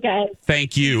 Thank you, guys.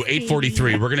 Thank you.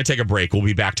 8:43. We're going to take a break. We'll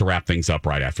be back to wrap things up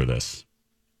right after this.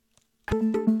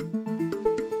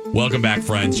 Welcome back,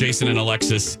 friends. Jason and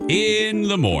Alexis in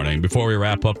the morning. Before we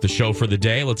wrap up the show for the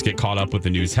day, let's get caught up with the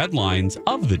news headlines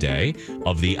of the day,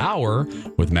 of the hour,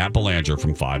 with Matt Belanger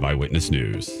from 5 Eyewitness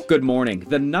News. Good morning.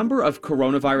 The number of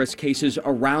coronavirus cases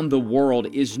around the world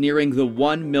is nearing the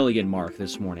 1 million mark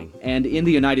this morning. And in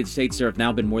the United States, there have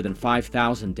now been more than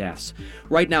 5,000 deaths.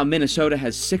 Right now, Minnesota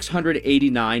has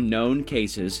 689 known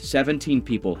cases. 17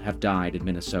 people have died in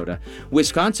Minnesota.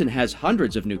 Wisconsin has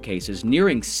hundreds of new cases,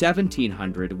 nearing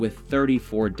 1,700, with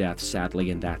 34 deaths, sadly,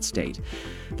 in that state.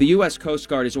 The U.S. Coast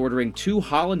Guard is ordering 2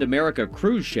 Holland America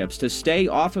cruise ships to stay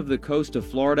off of the coast of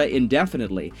Florida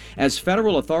indefinitely as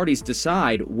federal authorities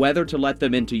decide whether to let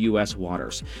them into U.S.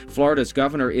 waters. Florida's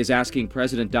governor is asking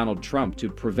President Donald Trump to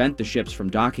prevent the ships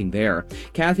from docking there.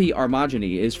 Kathy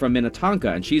Armagini is from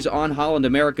Minnetonka, and she's on Holland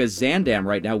America's Zandam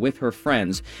right now with her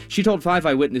friends. She told 5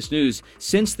 Eyewitness News,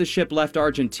 since the ship left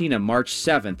Argentina March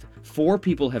 7th, 4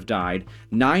 people have died,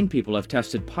 9 people have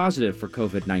tested positive for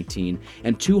COVID-19,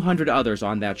 and 200 others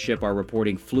on that ship are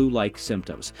reporting flu-like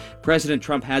symptoms. President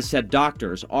Trump has said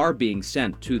doctors are being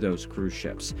sent to those cruise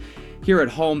ships. Here at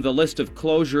home, the list of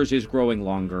closures is growing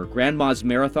longer. Grandma's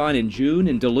Marathon in June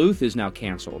in Duluth is now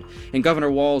canceled. And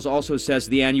Governor Walz also says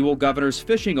the annual Governor's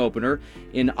Fishing Opener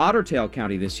in Otter Tail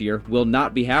County this year will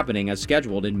not be happening as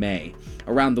scheduled in May.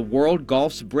 Around the world,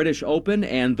 golf's British Open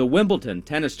and the Wimbledon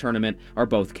tennis tournament are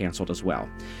both canceled as well.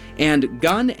 And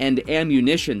gun and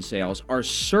ammunition sales are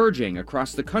surging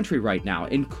across the country right now,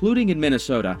 including in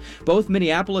Minnesota. Both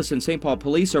Minneapolis and St. Paul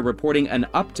police are reporting an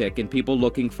uptick in people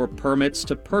looking for permits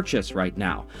to purchase right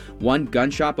now. One gun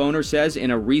shop owner says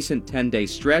in a recent 10-day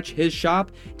stretch, his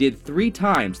shop did 3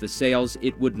 times the sales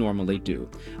it would normally do.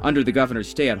 Under the governor's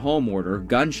stay-at-home order,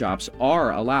 gun shops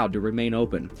are allowed to remain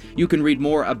open. You can read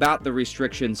more about the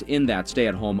restrictions in that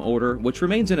stay-at-home order, which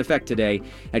remains in effect today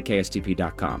at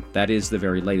KSTP.com. That is the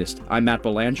very latest. I'm Matt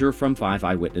Belanger from 5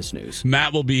 Eyewitness News.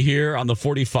 Matt will be here on the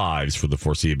 45s for the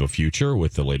foreseeable future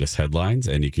with the latest headlines,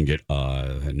 and you can get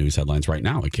news headlines right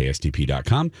now at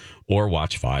KSTP.com or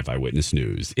watch 5 Eyewitness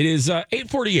News. It is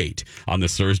 8:48 on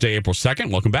this Thursday, April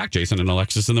 2nd. Welcome back, Jason and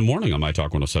Alexis in the morning on My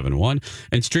Talk 107.1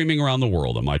 and streaming around the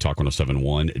world on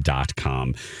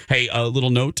MyTalk1071.com. Hey, a little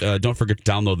note, don't forget to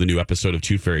download the new episode of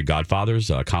Two Fairy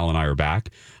Godfathers. Colin and I are back.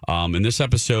 In this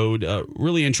episode,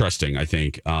 really interesting, I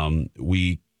think.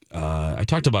 I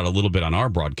talked about it a little bit on our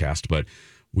broadcast, but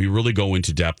we really go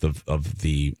into depth of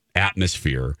the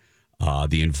atmosphere,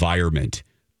 the environment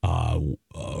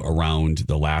around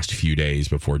the last few days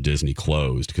before Disney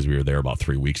closed, because we were there about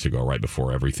 3 weeks ago, right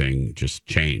before everything just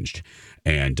changed.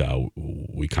 And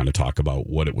we kind of talk about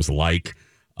what it was like,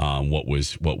 what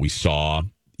we saw,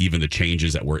 even the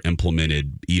changes that were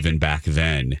implemented even back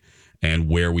then, and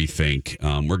where we think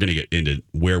we're going to get into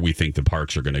where we think the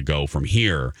parks are going to go from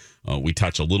here. We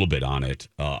touch a little bit on it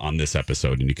on this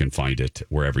episode, and you can find it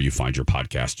wherever you find your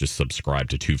podcast. Just subscribe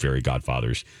to Two Fairy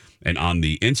Godfathers. And on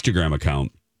the Instagram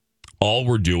account, all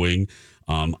we're doing,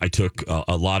 I took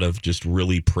a lot of just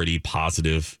really pretty,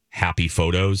 positive, happy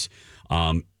photos.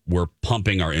 We're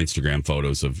pumping our Instagram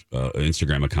photos of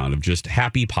Instagram account of just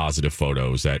happy, positive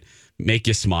photos that make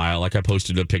you smile. Like I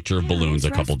posted a picture of balloons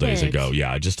a couple days ago.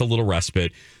 Yeah, just a little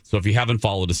respite. So if you haven't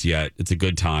followed us yet, it's a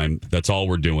good time. That's all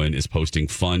we're doing is posting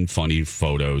fun, funny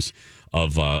photos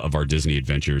of our Disney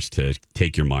adventures to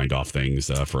take your mind off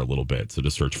things for a little bit. So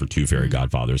just search for Two Fairy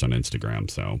Godfathers on Instagram.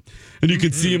 So, and you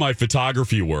can see my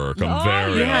photography work. I'm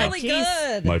very really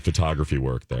good. My photography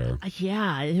work there.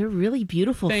 Yeah, they're really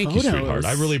beautiful Thank photos. you, sweetheart.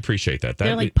 I really appreciate that.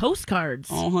 They're like postcards.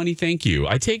 Oh, honey, thank you.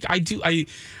 I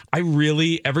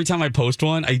really, every time I post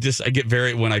one, I get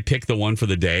when I pick the one for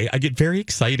the day, I get very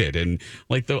excited. And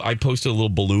I posted a little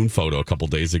balloon photo a couple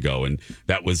days ago, and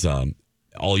that was,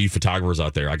 all you photographers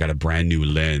out there, I got a brand new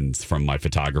lens from my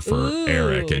photographer,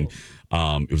 Eric. And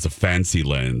it was a fancy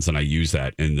lens. And I used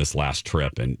that in this last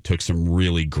trip and took some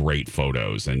really great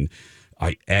photos. And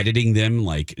editing them,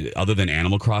 like, other than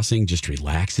Animal Crossing, just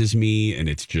relaxes me. And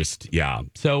it's just, yeah.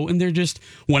 So, and they're just,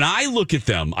 when I look at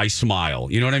them, I smile.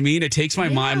 You know what I mean? It takes my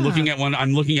mind.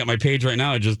 I'm looking at my page right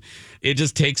now. It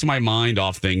just takes my mind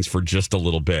off things for just a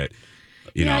little bit.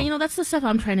 You know, that's the stuff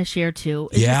I'm trying to share too.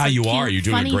 It's just you cute, are. You're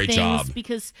doing a great job.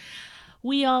 Because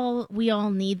we all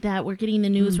need that. We're getting the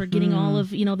news. We're getting all of,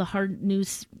 the hard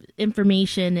news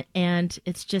information. And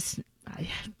it's just, to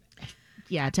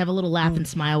have a little laugh and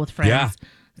smile with friends. Yeah.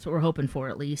 That's what we're hoping for,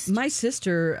 at least. My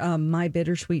sister, My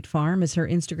Bittersweet Farm is her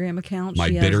Instagram account.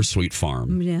 Bittersweet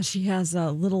Farm. Yeah, she has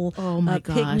a little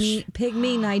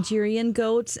pygmy Nigerian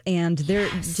goats, and they're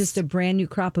just a brand new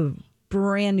crop of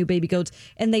brand new baby goats,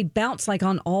 and they bounce like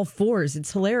on all fours.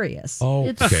 It's hilarious. Oh,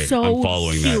 it's so I'm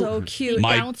following cute. that. So cute. They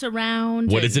bounce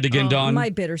around. What is it again, Dawn? My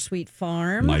Bittersweet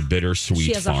Farm. My Bittersweet Farm.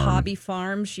 She has a hobby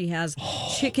farm. She has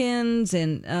chickens,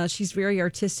 and she's very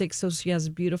artistic, so she has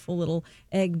beautiful little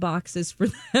egg boxes for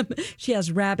them. She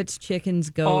has rabbits, chickens,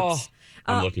 goats.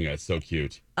 I'm looking at it. So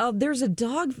cute. There's a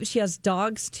dog. She has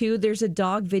dogs, too. There's a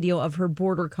dog video of her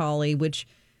border collie, which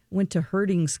went to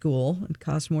herding school. It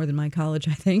cost more than my college,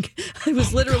 I think. It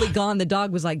was literally gone. The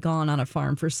dog was gone on a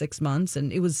farm for 6 months,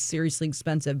 and it was seriously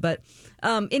expensive. But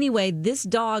anyway, this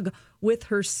dog with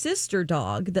her sister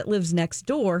dog that lives next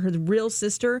door, her real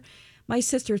sister, my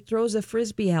sister throws a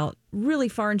Frisbee out really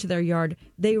far into their yard.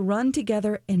 They run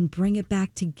together and bring it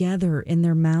back together in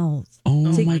their mouths.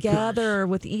 Together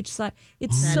with each side.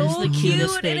 It's so the cutest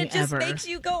cute, thing and it just ever. makes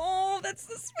you go, oh, that's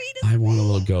the sweetest. I want a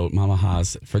little goat. Mama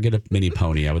Haas. Forget a mini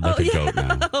pony. I would like a goat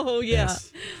now. Oh, yeah.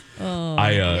 Yes. Oh,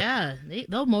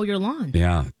 they'll mow your lawn.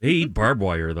 Yeah. They eat barbed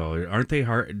wire, though. Aren't they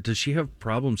hard? Does she have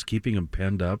problems keeping them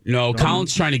penned up? No,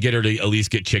 Colin's trying to get her to at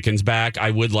least get chickens back.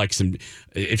 I would like some,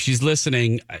 if she's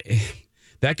listening,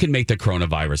 that could make the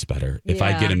coronavirus better. If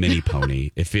I get a mini pony,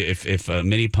 if a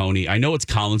mini pony, I know it's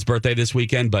Colin's birthday this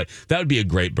weekend, but that would be a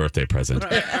great birthday present.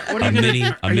 A mini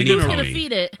pony.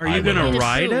 Feed it. Are you going to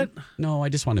ride it? No, I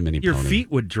just want a mini Your pony. Your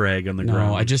feet would drag on the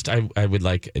ground. No, I would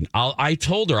like, I've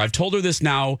told her this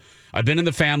now. I've been in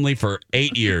the family for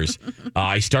 8 years.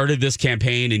 I started this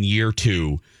campaign in year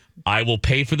 2. I will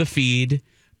pay for the feed.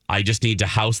 I just need to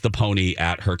house the pony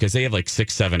at her because they have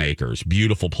 6-7 acres.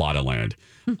 Beautiful plot of land.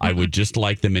 I would just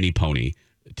like the mini pony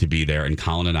to be there, and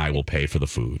Colin and I will pay for the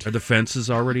food. Are the fences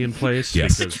already in place?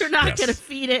 Yes. But you're not going to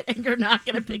feed it, and you're not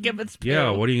going to pick up its poo. Yeah,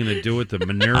 what are you going to do with the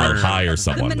manure? I'll hire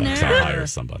someone. I'll hire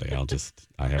somebody.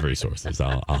 I have resources.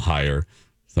 I'll hire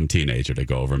some teenager to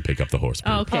go over and pick up the horse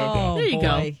poo. Okay, there you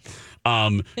go.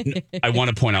 I want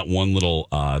to point out one little,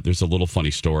 there's a little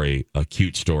funny story, a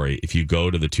cute story. If you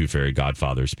go to the Two Fairy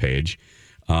Godfathers page,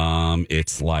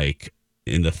 it's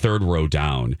in the third row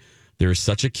down. There's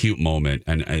such a cute moment,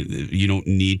 and you don't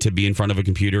need to be in front of a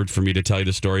computer for me to tell you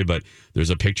the story, but there's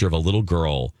a picture of a little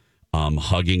girl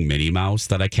hugging Minnie Mouse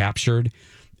that I captured.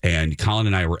 And Colin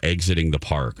and I were exiting the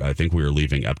park. I think we were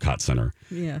leaving Epcot Center.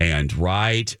 Yeah. And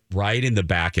right in the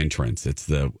back entrance, it's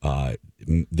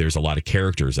there's a lot of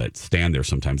characters that stand there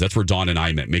sometimes. That's where Dawn and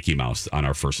I met Mickey Mouse on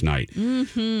our first night.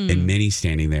 Mm-hmm. And Minnie's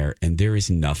standing there, and there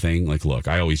is nothing look,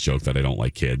 I always joke that I don't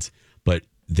like kids, but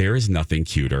there is nothing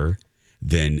cuter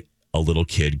than a little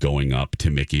kid going up to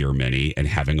Mickey or Minnie and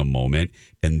having a moment.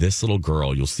 And this little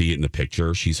girl, you'll see it in the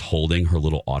picture, she's holding her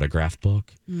little autograph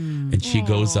book. And she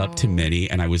goes up to Minnie,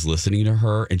 and I was listening to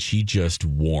her, and she just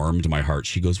warmed my heart.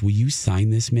 She goes, will you sign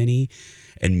this, Minnie?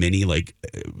 And Minnie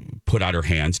put out her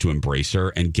hands to embrace her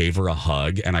and gave her a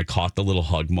hug. And I caught the little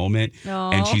hug moment.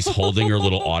 And she's holding her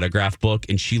little autograph book,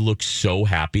 and she looks so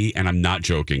happy. And I'm not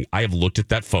joking. I have looked at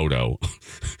that photo.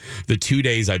 The 2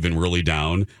 days I've been really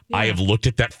down, I have looked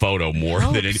at that photo more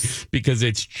than it, because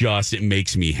it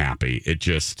makes me happy.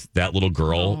 That little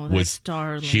girl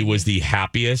she was the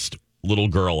happiest little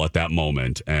girl at that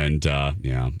moment. And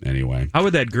anyway. How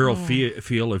would that girl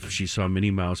feel if she saw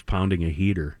Minnie Mouse pounding a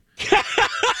heater?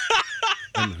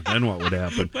 And then what would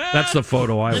happen? That's the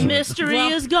photo I want. The mystery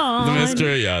is gone. The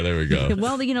mystery, there we go.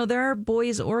 Well, there are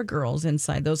boys or girls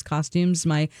inside those costumes.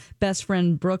 My best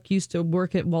friend Brooke used to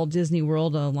work at Walt Disney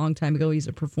World a long time ago. He's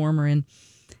a performer, and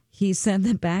he said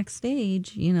that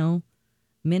backstage,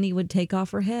 Minnie would take off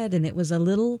her head, and it was a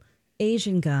little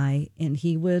Asian guy, and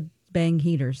he would bang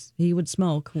heaters. He would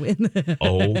smoke. And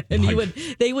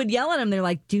they would yell at him. They're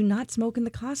like, do not smoke in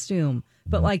the costume.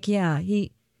 But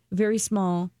very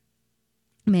small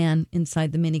man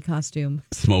inside the Minnie costume.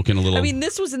 Smoking a little. I mean,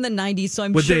 this was in the 90s, so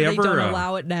I'm sure they don't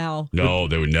allow it now. No,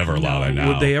 they would never allow that now.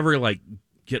 Would they ever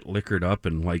get liquored up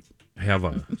and have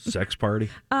a sex party?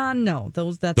 No, that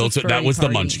was the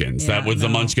Munchkins. Yeah, that was the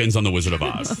Munchkins on the Wizard of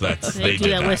Oz. They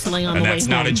did that. Whistling on and the that's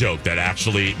way not home. a joke. That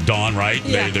actually, Dawn, right?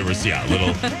 Yeah. There was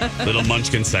little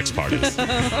Munchkin sex parties.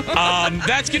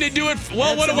 That's gonna do it.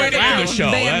 Well, what a way to end the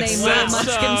show. Band name,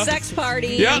 Munchkin Sex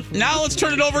Party. Yep. Now let's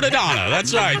turn it over to Donna.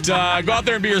 That's right. Go out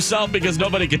there and be yourself, because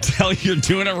nobody can tell you're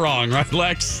doing it wrong, right,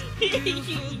 Lex?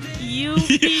 You.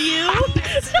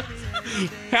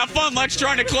 Have fun, Lex,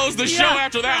 trying to close the show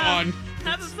after that one.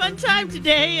 Have a fun time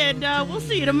today, and we'll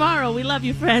see you tomorrow. We love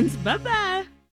you, friends. Bye-bye.